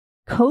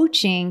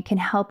Coaching can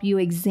help you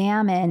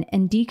examine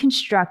and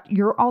deconstruct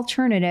your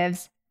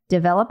alternatives,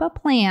 develop a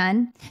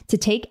plan to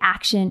take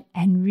action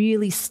and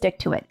really stick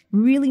to it,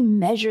 really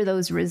measure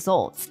those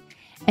results.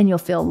 And you'll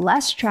feel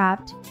less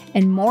trapped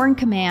and more in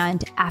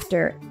command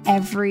after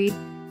every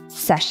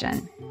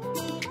session.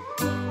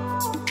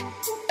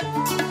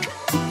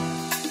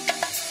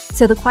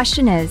 So the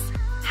question is,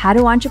 how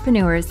do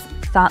entrepreneurs,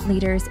 thought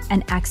leaders,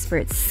 and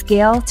experts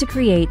scale to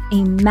create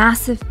a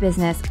massive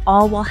business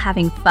all while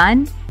having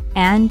fun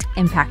and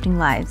impacting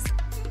lives?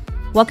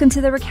 Welcome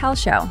to The Raquel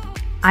Show.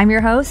 I'm your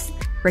host,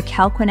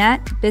 Raquel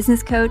Quinnett,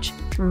 business coach,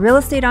 real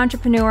estate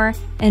entrepreneur,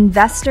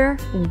 investor,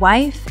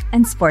 wife,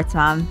 and sports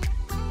mom.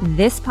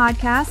 This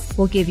podcast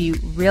will give you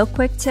real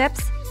quick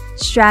tips,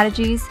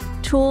 strategies,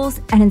 tools,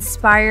 and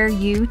inspire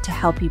you to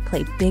help you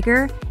play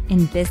bigger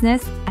in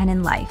business and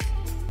in life.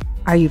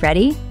 Are you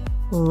ready?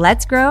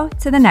 Let's grow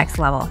to the next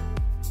level.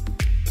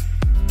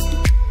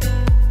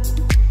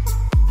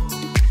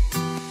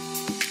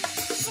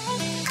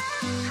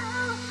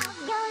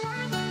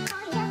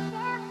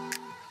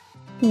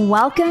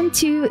 Welcome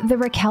to The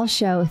Raquel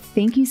Show.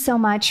 Thank you so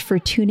much for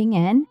tuning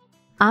in.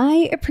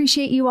 I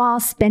appreciate you all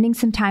spending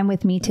some time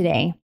with me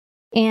today.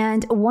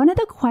 And one of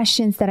the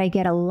questions that I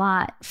get a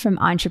lot from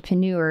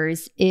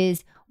entrepreneurs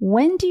is,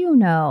 when do you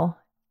know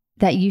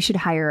that you should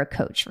hire a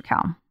coach,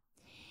 Raquel?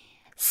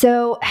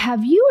 So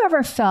have you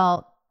ever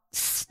felt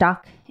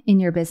stuck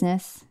in your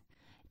business?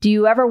 Do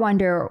you ever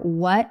wonder,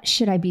 what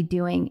should I be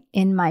doing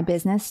in my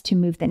business to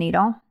move the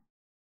needle?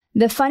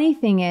 The funny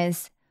thing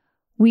is,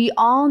 we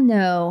all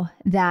know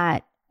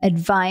that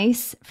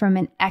advice from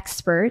an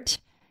expert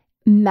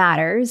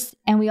matters,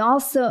 and we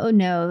also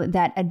know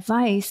that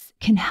advice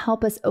can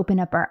help us open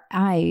up our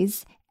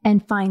eyes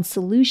and find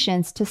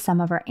solutions to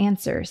some of our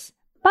answers.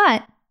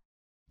 But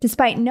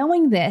despite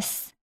knowing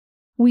this,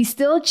 we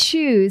still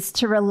choose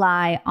to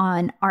rely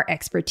on our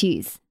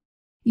expertise.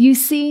 You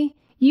see,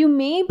 you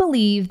may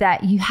believe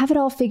that you have it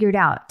all figured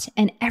out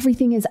and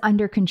everything is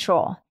under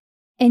control.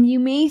 And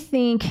you may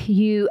think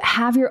you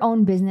have your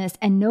own business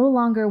and no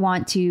longer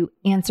want to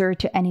answer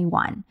to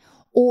anyone.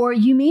 Or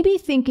you may be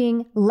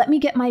thinking, let me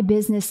get my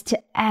business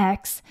to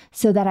X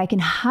so that I can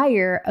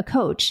hire a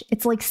coach.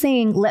 It's like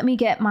saying, let me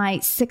get my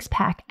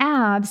six-pack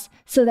abs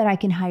so that I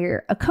can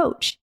hire a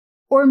coach.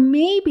 Or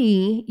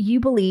maybe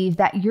you believe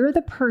that you're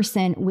the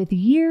person with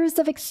years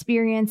of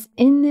experience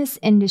in this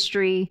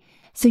industry,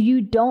 so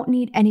you don't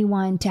need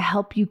anyone to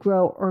help you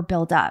grow or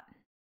build up.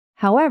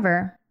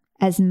 However,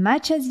 as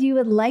much as you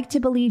would like to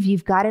believe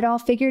you've got it all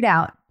figured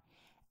out,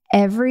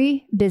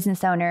 every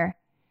business owner,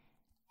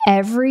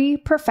 every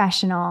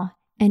professional,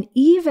 and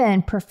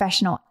even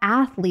professional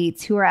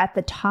athletes who are at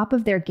the top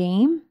of their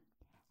game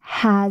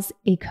has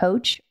a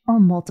coach or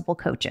multiple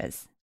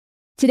coaches.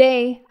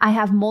 Today, I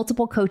have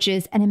multiple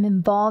coaches and am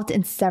involved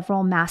in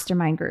several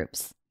mastermind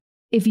groups.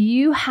 If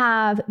you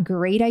have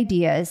great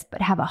ideas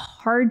but have a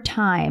hard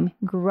time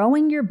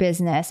growing your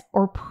business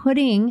or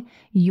putting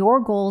your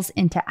goals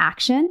into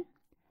action,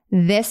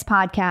 this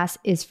podcast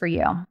is for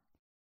you.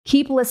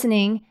 Keep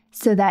listening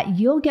so that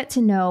you'll get to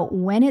know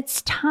when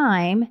it's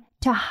time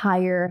to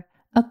hire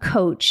a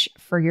coach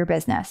for your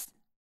business.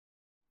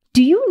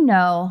 Do you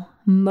know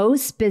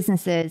most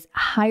businesses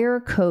hire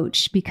a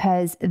coach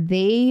because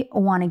they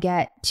want to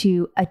get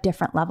to a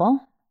different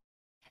level?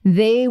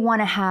 They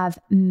want to have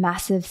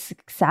massive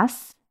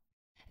success.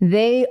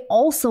 They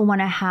also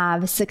want to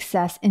have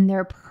success in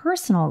their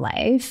personal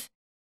life.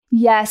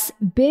 Yes,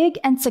 big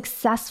and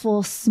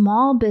successful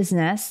small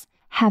business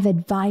have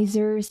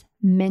advisors,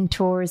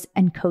 mentors,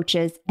 and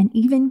coaches, and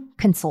even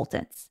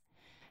consultants.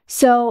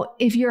 So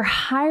if you're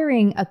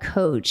hiring a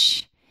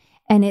coach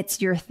and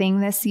it's your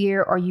thing this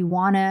year, or you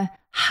want to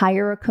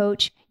hire a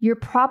coach, you're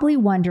probably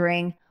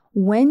wondering,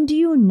 when do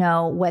you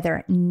know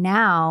whether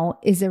now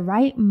is the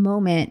right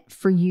moment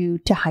for you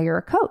to hire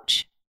a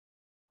coach?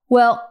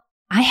 Well,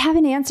 I have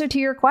an answer to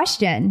your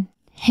question.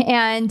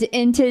 And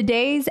in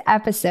today's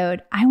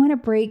episode, I want to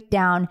break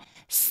down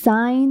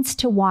signs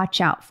to watch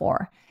out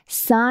for.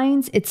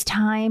 Signs it's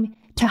time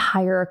to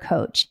hire a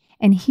coach.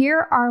 And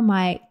here are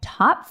my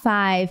top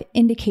 5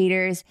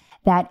 indicators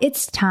that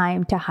it's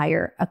time to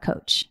hire a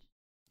coach.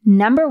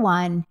 Number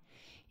 1,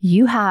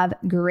 you have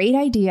great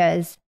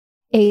ideas,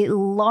 a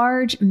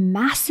large,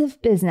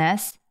 massive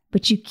business,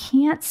 but you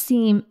can't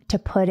seem to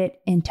put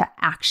it into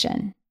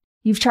action.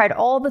 You've tried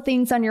all the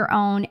things on your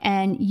own,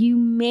 and you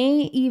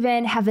may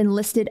even have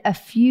enlisted a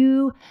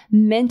few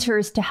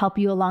mentors to help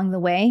you along the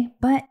way,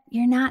 but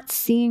you're not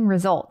seeing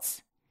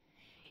results.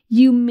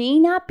 You may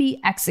not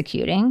be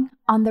executing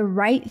on the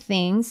right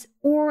things,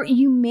 or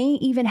you may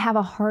even have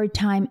a hard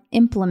time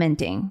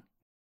implementing.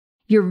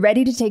 You're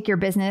ready to take your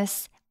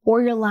business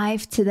or your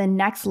life to the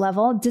next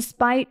level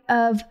despite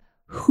of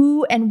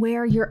who and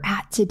where you're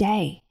at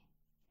today.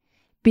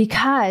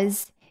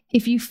 Because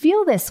if you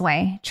feel this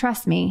way,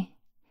 trust me,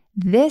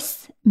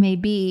 this may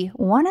be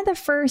one of the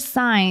first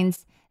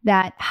signs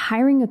that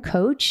hiring a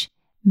coach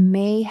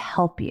may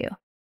help you.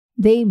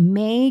 They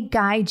may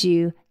guide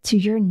you to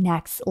your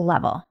next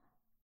level.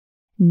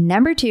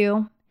 Number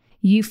 2,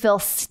 you feel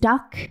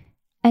stuck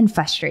and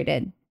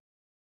frustrated.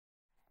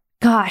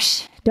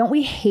 Gosh, don't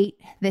we hate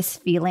this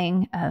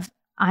feeling of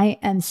I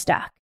am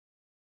stuck?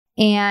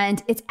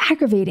 And it's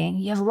aggravating.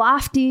 You have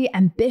lofty,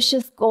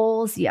 ambitious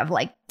goals. You have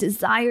like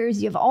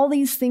desires. You have all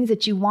these things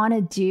that you want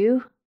to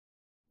do,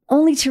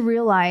 only to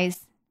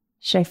realize,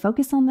 should I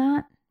focus on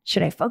that?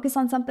 Should I focus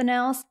on something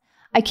else?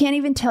 I can't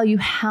even tell you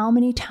how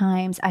many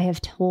times I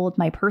have told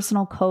my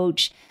personal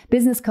coach,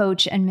 business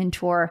coach, and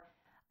mentor,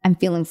 I'm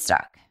feeling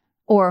stuck.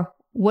 Or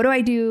what do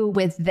I do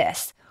with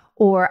this?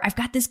 Or I've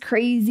got this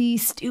crazy,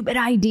 stupid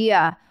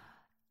idea.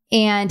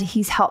 And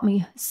he's helped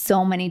me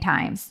so many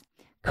times.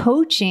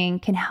 Coaching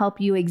can help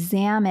you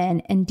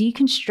examine and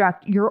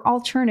deconstruct your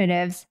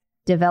alternatives,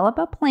 develop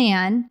a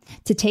plan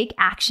to take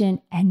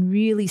action and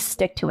really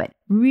stick to it.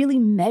 Really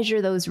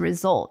measure those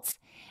results.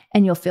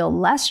 And you'll feel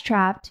less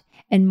trapped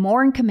and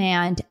more in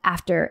command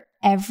after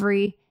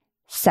every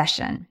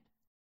session.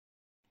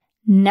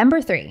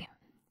 Number 3,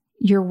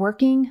 you're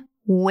working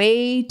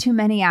way too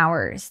many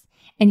hours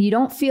and you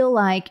don't feel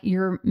like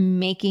you're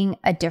making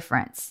a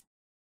difference.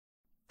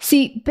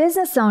 See,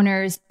 business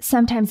owners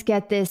sometimes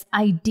get this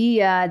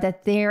idea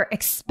that they're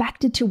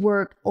expected to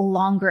work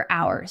longer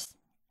hours.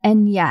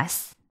 And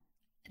yes,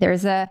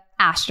 there's an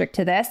asterisk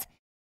to this.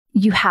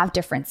 You have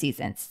different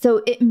seasons.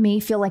 So it may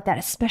feel like that,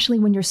 especially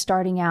when you're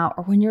starting out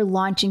or when you're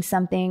launching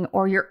something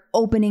or you're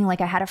opening,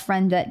 like I had a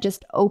friend that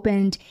just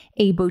opened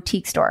a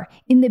boutique store.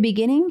 In the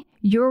beginning,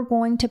 you're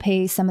going to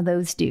pay some of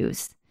those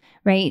dues,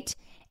 right?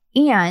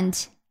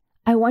 And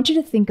I want you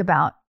to think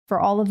about, for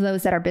all of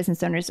those that are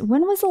business owners,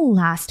 when was the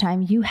last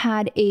time you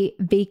had a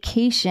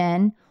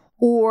vacation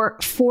or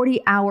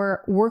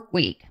 40-hour work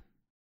week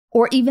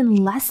or even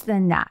less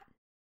than that?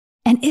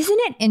 And isn't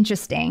it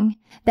interesting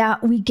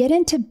that we get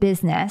into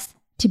business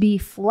to be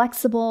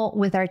flexible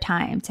with our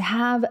time, to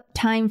have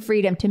time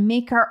freedom, to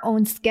make our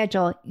own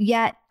schedule,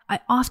 yet I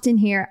often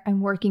hear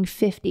I'm working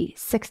 50,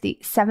 60,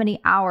 70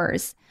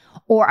 hours,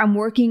 or I'm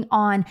working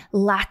on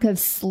lack of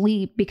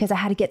sleep because I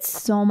had to get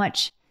so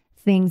much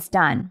things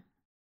done.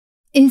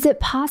 Is it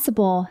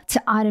possible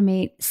to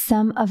automate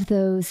some of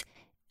those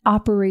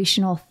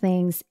operational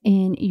things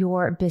in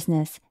your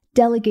business?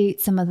 Delegate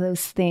some of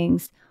those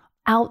things,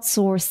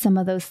 outsource some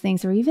of those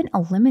things, or even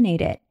eliminate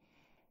it.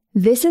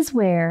 This is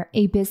where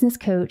a business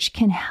coach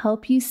can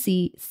help you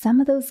see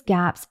some of those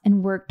gaps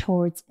and work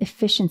towards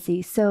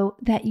efficiency so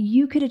that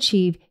you could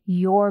achieve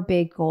your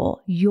big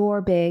goal,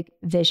 your big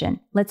vision.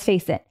 Let's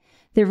face it,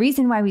 the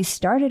reason why we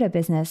started a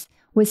business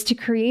was to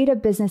create a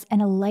business and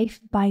a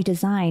life by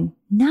design,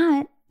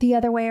 not the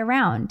other way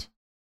around.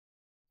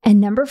 And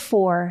number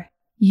 4,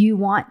 you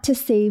want to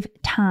save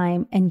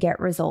time and get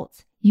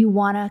results. You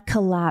want to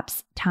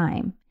collapse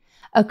time.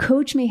 A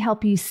coach may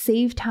help you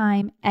save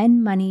time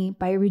and money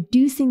by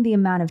reducing the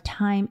amount of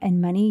time and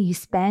money you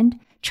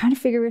spend trying to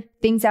figure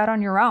things out on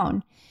your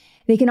own.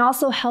 They can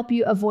also help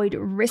you avoid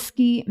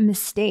risky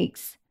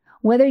mistakes.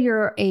 Whether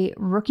you're a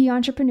rookie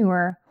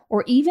entrepreneur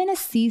or even a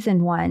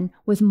seasoned one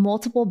with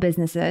multiple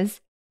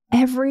businesses,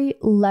 every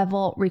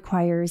level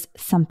requires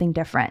something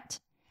different.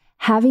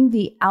 Having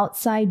the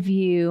outside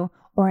view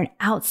or an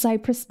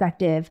outside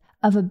perspective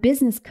of a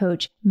business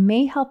coach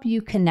may help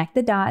you connect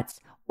the dots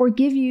or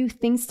give you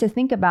things to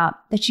think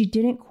about that you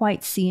didn't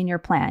quite see in your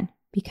plan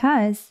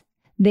because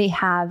they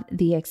have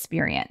the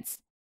experience.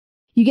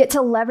 You get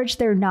to leverage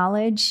their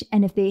knowledge,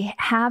 and if they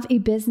have a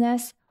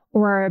business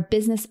or are a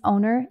business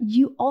owner,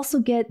 you also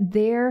get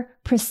their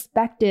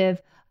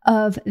perspective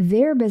of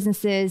their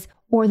businesses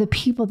or the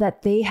people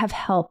that they have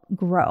helped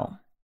grow.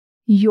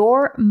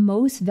 Your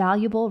most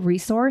valuable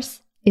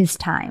resource is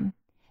time.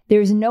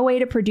 There's no way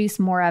to produce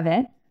more of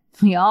it.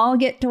 We all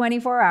get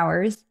 24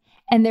 hours,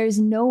 and there's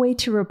no way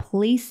to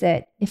replace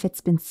it if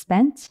it's been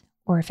spent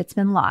or if it's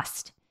been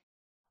lost.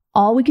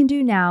 All we can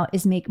do now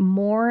is make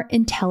more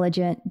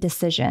intelligent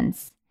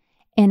decisions.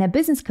 And a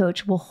business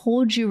coach will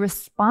hold you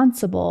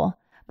responsible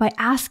by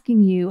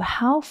asking you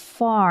how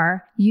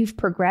far you've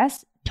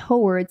progressed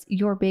towards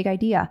your big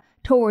idea,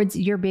 towards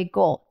your big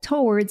goal,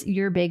 towards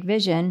your big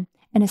vision,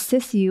 and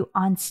assist you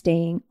on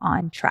staying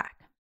on track.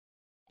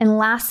 And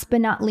last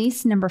but not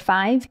least, number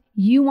 5,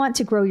 you want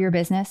to grow your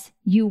business,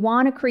 you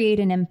want to create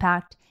an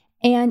impact,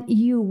 and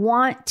you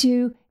want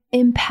to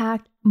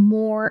impact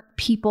more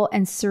people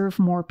and serve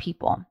more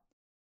people.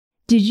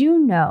 Did you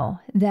know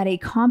that a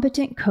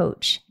competent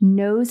coach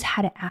knows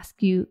how to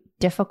ask you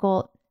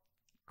difficult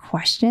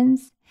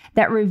questions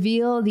that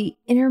reveal the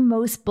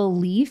innermost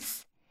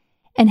beliefs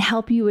and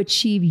help you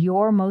achieve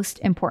your most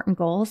important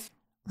goals?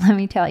 Let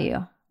me tell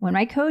you, when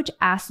my coach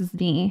asks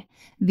me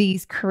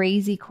these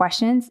crazy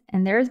questions,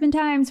 and there's been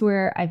times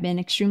where I've been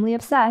extremely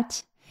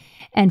upset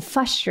and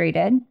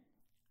frustrated,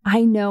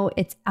 I know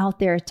it's out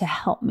there to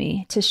help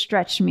me, to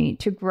stretch me,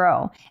 to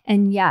grow.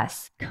 And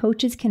yes,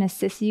 coaches can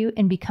assist you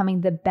in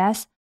becoming the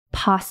best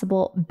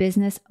possible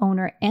business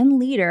owner and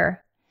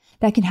leader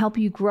that can help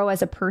you grow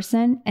as a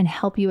person and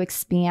help you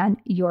expand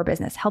your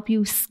business, help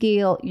you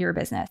scale your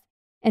business.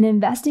 And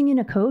investing in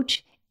a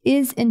coach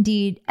is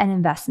indeed an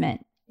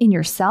investment in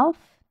yourself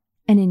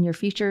and in your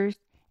futures,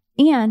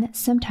 and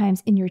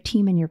sometimes in your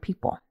team and your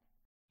people.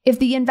 If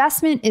the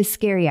investment is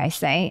scary, I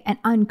say, and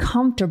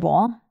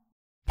uncomfortable,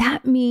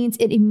 that means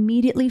it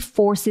immediately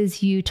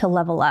forces you to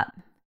level up.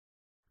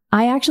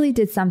 I actually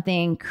did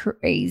something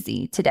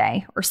crazy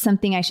today, or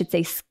something I should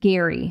say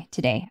scary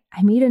today.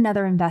 I made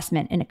another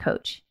investment in a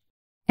coach.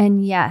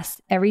 And yes,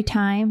 every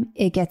time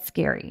it gets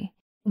scary.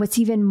 What's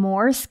even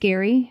more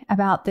scary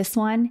about this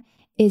one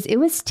is it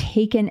was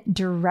taken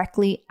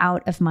directly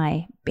out of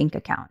my bank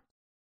account,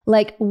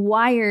 like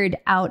wired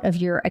out of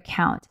your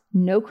account.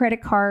 No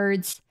credit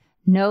cards,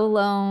 no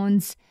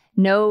loans,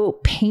 no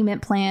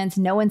payment plans,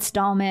 no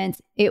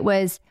installments. It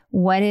was,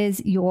 what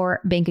is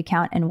your bank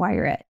account, and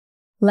wire it.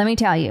 Let me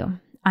tell you,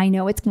 I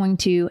know it's going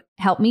to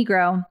help me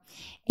grow,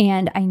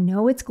 and I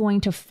know it's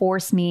going to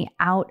force me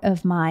out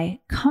of my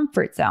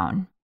comfort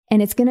zone,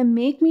 and it's going to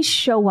make me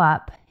show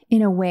up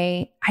in a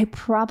way I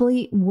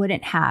probably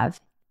wouldn't have.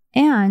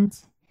 And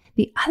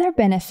the other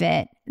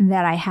benefit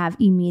that I have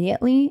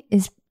immediately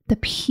is the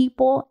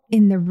people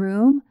in the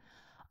room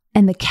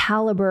and the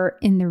caliber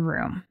in the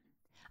room.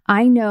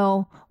 I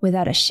know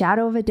without a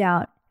shadow of a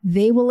doubt,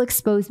 they will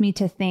expose me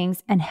to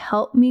things and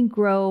help me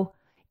grow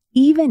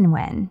even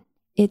when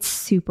it's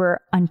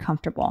super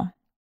uncomfortable.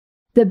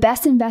 The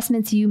best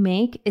investments you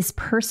make is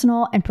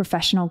personal and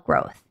professional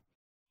growth.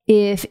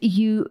 If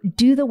you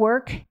do the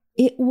work,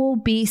 it will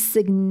be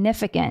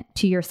significant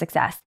to your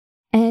success.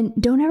 And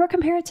don't ever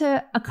compare it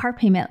to a car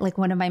payment, like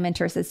one of my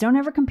mentors says. Don't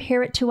ever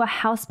compare it to a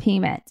house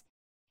payment.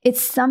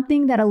 It's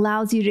something that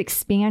allows you to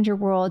expand your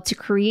world, to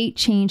create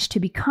change, to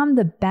become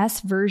the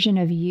best version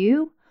of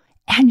you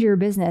and your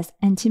business.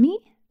 And to me,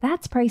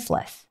 that's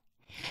priceless.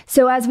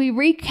 So as we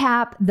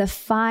recap the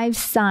 5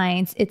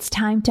 signs, it's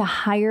time to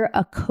hire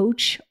a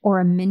coach or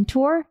a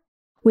mentor.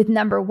 With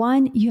number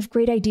 1, you have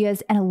great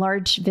ideas and a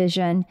large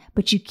vision,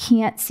 but you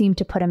can't seem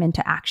to put them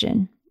into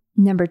action.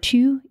 Number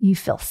 2, you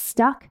feel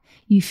stuck,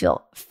 you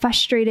feel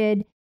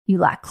frustrated, you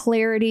lack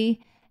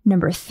clarity.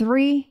 Number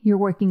 3, you're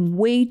working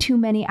way too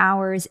many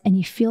hours and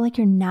you feel like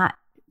you're not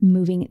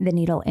moving the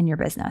needle in your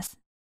business.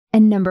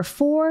 And number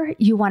 4,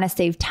 you want to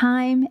save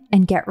time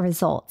and get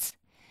results.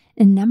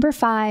 And number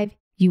 5,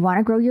 you want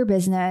to grow your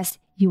business,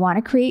 you want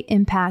to create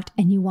impact,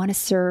 and you want to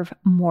serve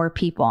more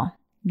people.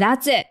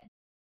 That's it.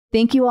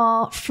 Thank you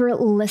all for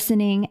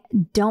listening.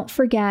 Don't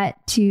forget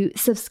to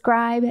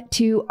subscribe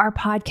to our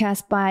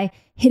podcast by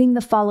hitting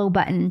the follow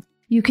button.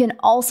 You can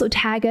also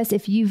tag us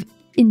if you've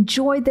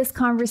enjoyed this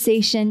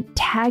conversation.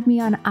 Tag me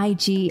on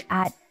IG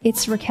at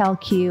It's Raquel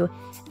Q.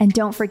 And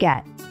don't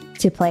forget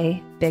to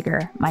play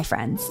bigger, my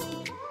friends.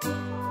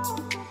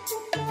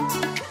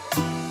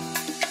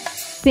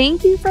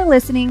 Thank you for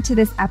listening to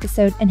this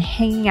episode and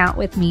hanging out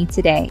with me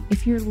today.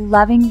 If you're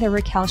loving The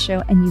Raquel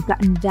Show and you've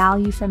gotten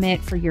value from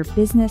it for your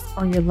business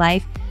or your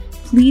life,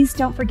 please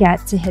don't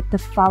forget to hit the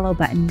follow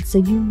button so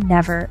you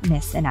never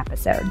miss an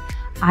episode.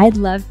 I'd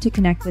love to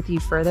connect with you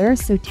further,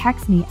 so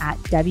text me at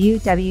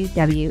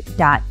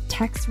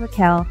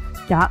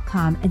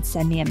www.textraquel.com and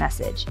send me a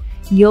message.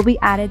 You'll be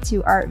added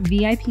to our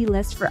VIP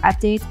list for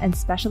updates and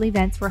special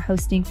events we're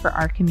hosting for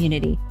our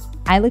community.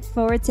 I look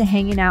forward to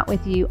hanging out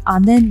with you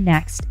on the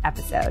next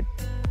episode.